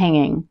that as a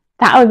hanging.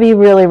 That would be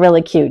really,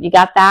 really cute. You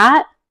got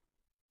that?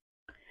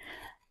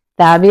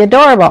 That would be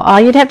adorable. All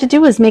you'd have to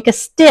do is make a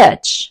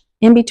stitch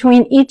in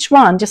between each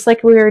one, just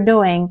like we were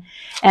doing,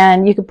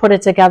 and you could put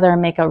it together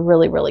and make a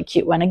really, really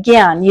cute one.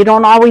 Again, you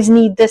don't always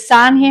need this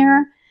on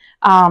here,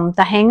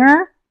 the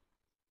hanger,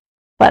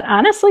 but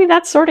honestly,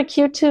 that's sort of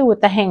cute too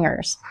with the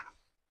hangers.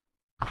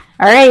 All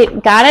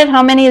right, got it?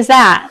 How many is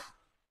that?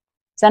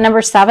 Is that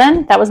number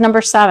 7? That was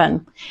number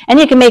 7. And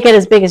you can make it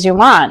as big as you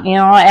want. You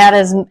know,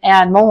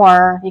 add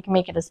more. You can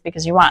make it as big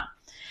as you want.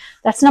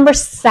 That's number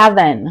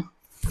 7.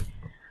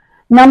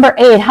 Number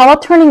 8, how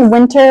about turning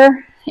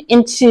winter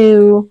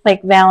into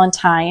like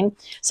Valentine?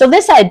 So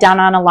this I had done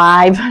on a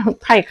live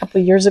probably a couple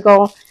of years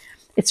ago.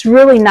 It's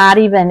really not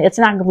even, it's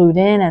not glued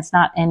in. It's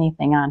not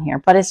anything on here,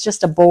 but it's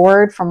just a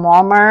board from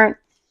Walmart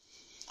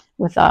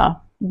with a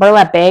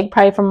burlap bag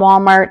probably from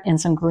Walmart and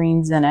some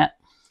greens in it.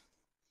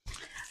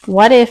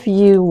 What if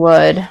you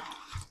would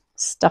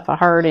stuff a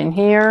heart in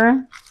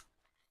here?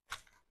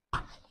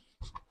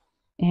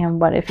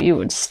 And what if you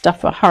would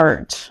stuff a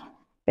heart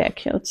back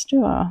here? Let's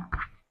do a,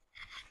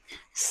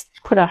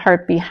 put a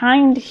heart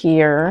behind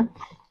here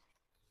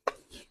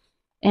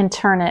and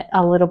turn it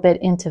a little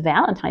bit into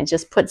Valentine.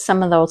 Just put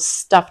some of those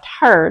stuffed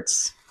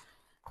hearts.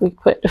 We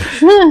put,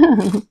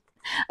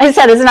 I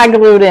said it's not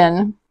glued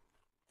in.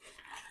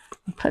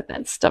 Put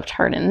that stuffed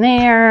heart in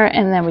there,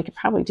 and then we could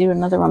probably do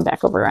another one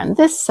back over on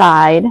this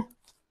side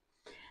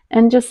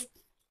and just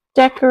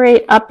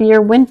decorate up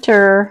your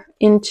winter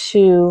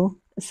into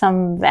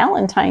some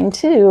Valentine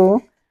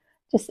too.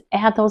 Just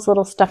add those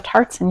little stuffed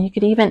hearts, and you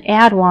could even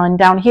add one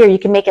down here. You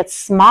can make it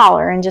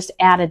smaller and just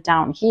add it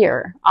down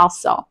here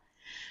also.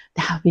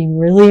 That would be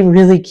really,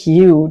 really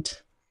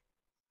cute,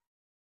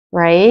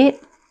 right?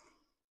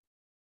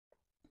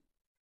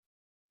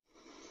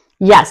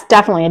 Yes,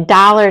 definitely a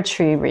Dollar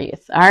Tree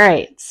wreath. All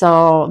right,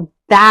 so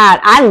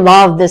that, I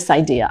love this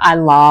idea. I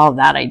love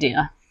that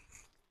idea.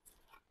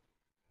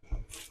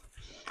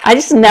 I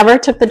just never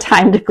took the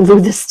time to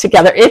glue this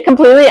together. It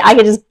completely, I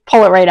could just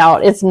pull it right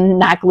out. It's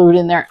not glued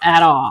in there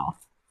at all.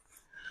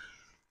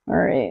 All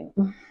right.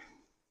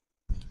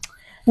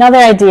 Another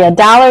idea,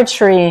 Dollar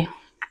Tree.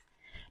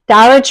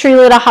 Dollar Tree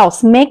little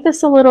house. Make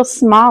this a little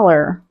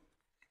smaller.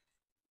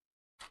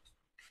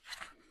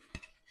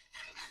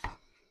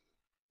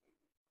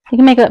 You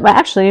can make it, but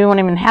actually you won't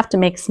even have to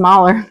make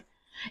smaller.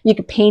 You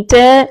could paint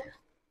it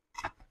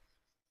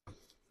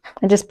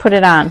and just put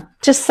it on.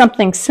 Just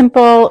something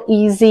simple,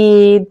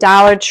 easy,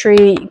 Dollar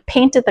Tree.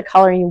 Paint it the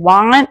color you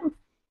want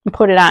and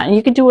put it on. And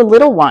you could do a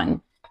little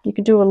one. You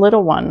could do a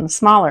little one,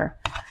 smaller.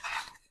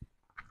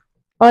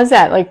 What is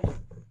that, like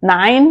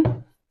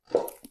 9?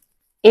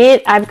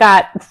 8? I've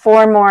got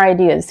 4 more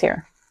ideas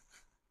here.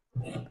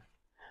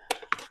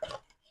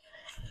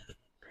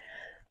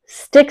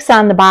 Sticks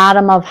on the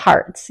bottom of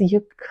hearts.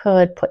 You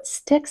could put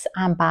sticks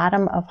on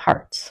bottom of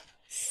hearts.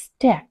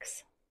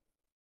 Sticks.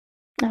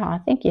 Oh,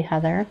 thank you,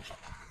 Heather.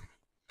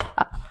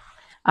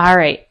 All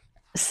right.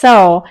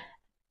 So,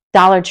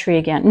 Dollar Tree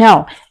again.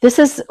 No, this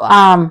is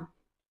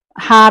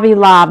Hobby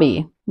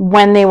Lobby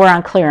when they were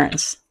on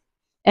clearance.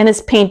 And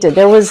it's painted.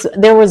 There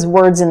was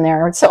words in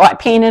there. So I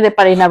painted it,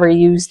 but I never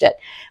used it.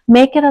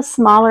 Make it a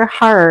smaller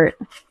heart.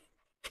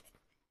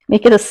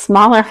 Make it a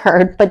smaller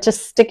heart, but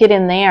just stick it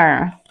in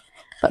there.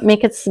 But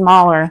make it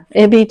smaller.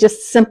 It'd be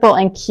just simple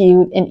and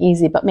cute and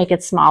easy, but make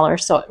it smaller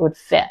so it would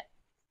fit.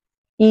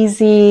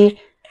 Easy,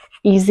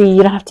 easy.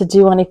 You don't have to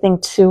do anything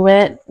to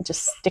it.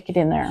 Just stick it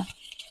in there.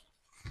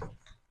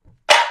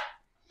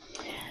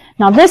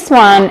 Now this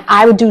one,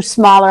 I would do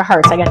smaller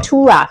hearts. I got 2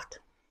 left.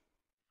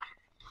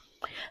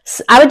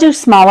 So I would do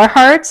smaller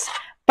hearts,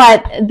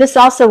 but this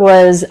also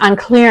was on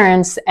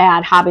clearance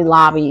at Hobby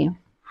Lobby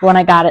when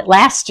I got it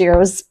last year. It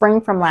was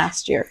spring from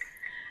last year.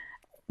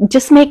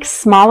 Just make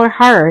smaller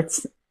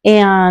hearts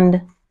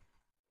and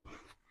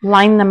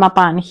line them up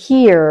on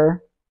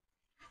here.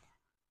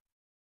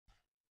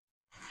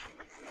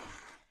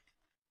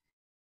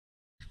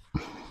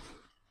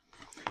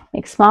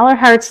 Make smaller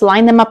hearts,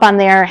 line them up on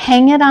there,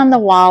 hang it on the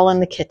wall in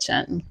the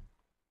kitchen.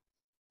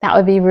 That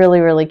would be really,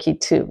 really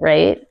cute too,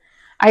 right?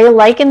 Are you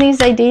liking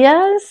these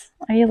ideas?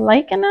 Are you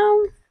liking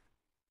them?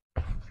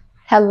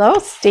 Hello,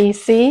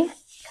 Stacy.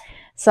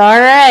 So,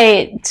 all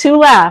right, 2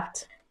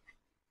 left.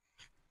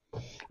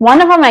 One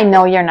of them I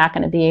know you're not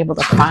going to be able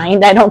to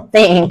find, I don't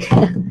think,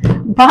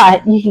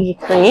 but you can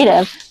get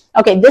creative.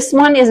 Okay, this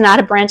one is not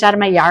a branch out of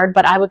my yard,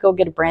 but I would go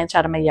get a branch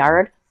out of my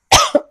yard,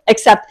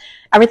 except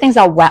everything's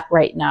all wet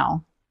right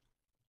now.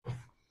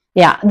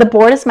 Yeah, the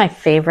board is my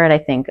favorite, I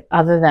think,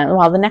 other than,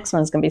 well, the next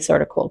one's going to be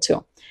sort of cool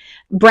too.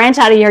 Branch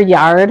out of your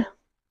yard,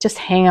 just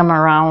hang them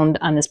around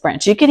on this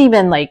branch. You could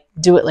even like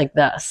do it like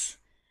this.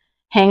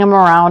 Hang them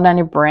around on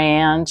your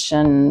branch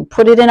and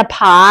put it in a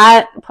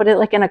pot, put it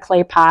like in a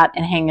clay pot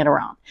and hang it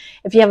around.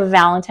 If you have a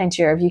Valentine's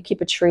year, if you keep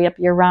a tree up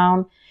year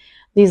round,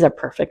 these are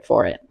perfect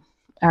for it.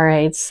 All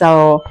right,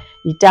 so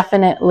you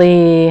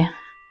definitely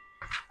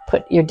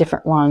put your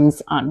different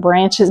ones on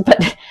branches,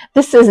 but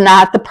this is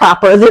not the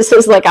proper, this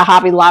is like a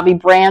Hobby Lobby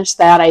branch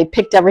that I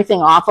picked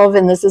everything off of,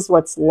 and this is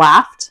what's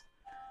left.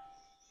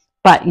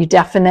 But you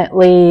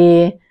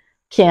definitely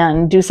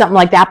can do something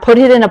like that. Put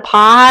it in a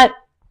pot,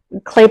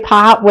 clay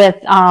pot with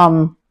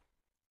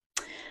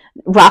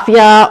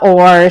raffia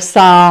or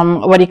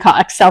some, what do you call,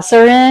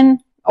 excelsior in,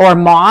 or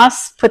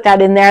moss. Put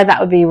that in there. That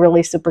would be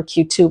really super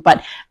cute too.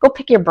 But go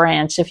pick your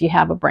branch if you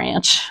have a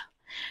branch.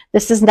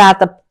 This is not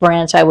the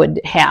branch I would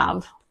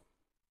have.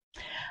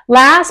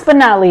 Last but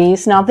not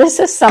least, now this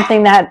is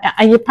something that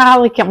you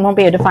probably won't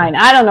be able to find.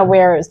 I don't know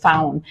where it's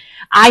found.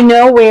 I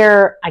know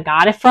where I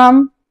got it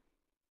from.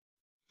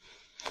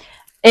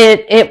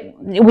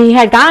 We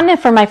had gotten it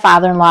from my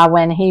father-in-law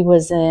when he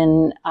was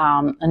in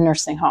a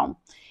nursing home,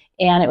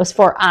 and it was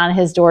for on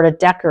his door to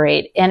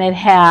decorate. And it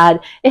had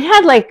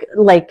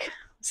like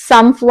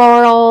some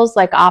florals,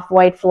 like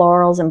off-white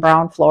florals and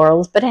brown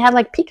florals, but it had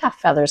like peacock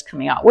feathers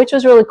coming out, which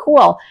was really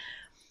cool.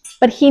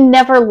 But he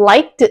never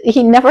liked it.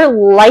 He never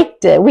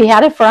liked it. We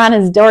had it for on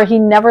his door. He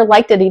never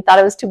liked it. He thought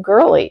it was too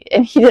girly,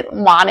 and he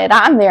didn't want it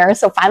on there.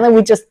 So finally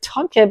we just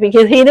took it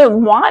because he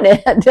didn't want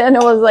it. And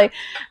it was like,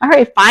 all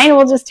right, fine,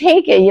 we'll just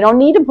take it. You don't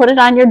need to put it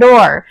on your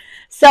door.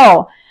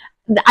 So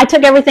I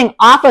took everything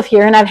off of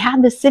here, and I've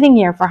had this sitting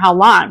here for how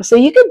long? So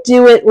you could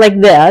do it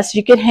like this.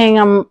 You could hang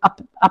them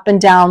up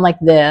and down like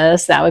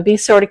this. That would be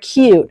sort of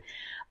cute.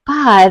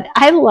 But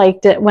I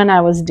liked it when I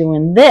was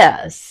doing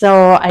this.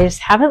 So I just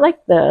have it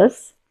like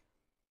this.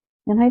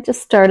 And I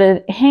just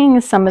started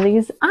hanging some of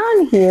these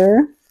on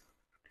here.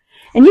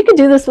 And you could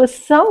do this with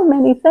so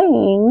many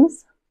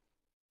things.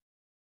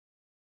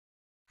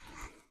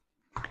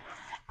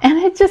 And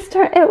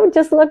it would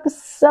just look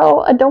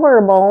so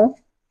adorable.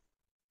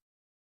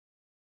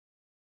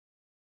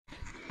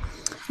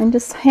 And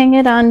just hang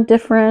it on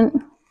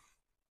different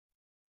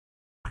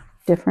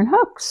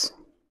hooks.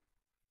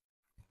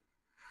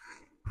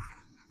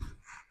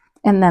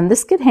 And then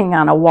this could hang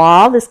on a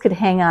wall. This could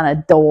hang on a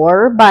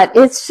door. But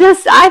it's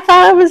just, I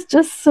thought it was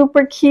just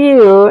super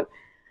cute.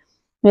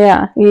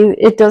 Yeah,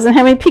 it doesn't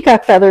have any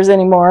peacock feathers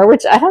anymore,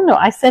 which I don't know.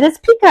 I said it's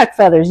peacock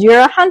feathers. You're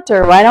a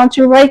hunter. Why don't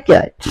you like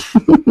it?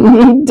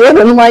 He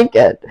didn't like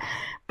it.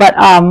 But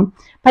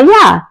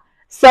yeah.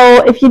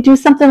 So if you do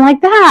something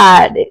like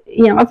that,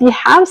 you know, if you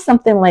have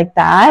something like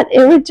that,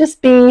 it would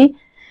just be,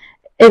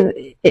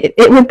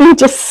 it would be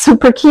just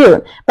super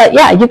cute. But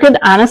yeah, you could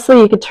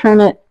turn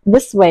it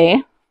this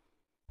way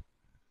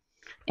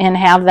and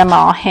have them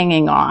all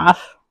hanging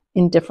off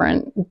in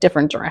different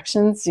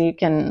directions. You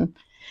can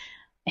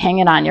hang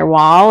it on your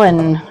wall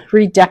and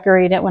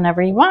redecorate it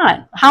whenever you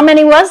want. How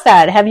many was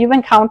that? Have you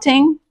been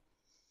counting?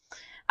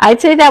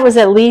 I'd say that was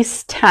at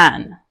least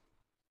 10.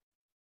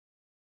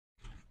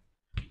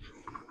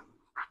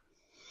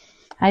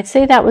 I'd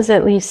say that was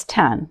at least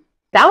 10.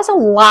 That was a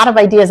lot of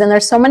ideas, and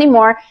there's so many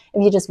more.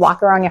 If you just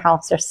walk around your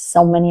house, there's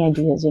so many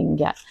ideas you can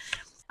get.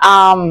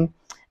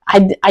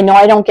 I know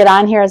I don't get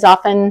on here as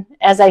often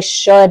as I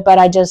should, but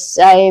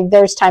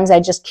there's times I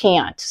just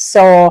can't.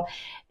 So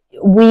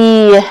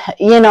we,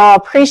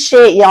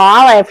 appreciate y'all.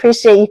 I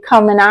appreciate you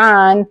coming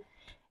on,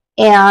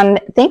 and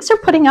thanks for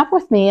putting up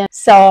with me.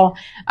 So, all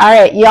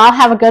right, y'all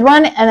have a good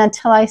one. And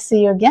until I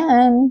see you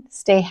again,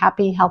 stay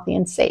happy, healthy,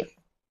 and safe.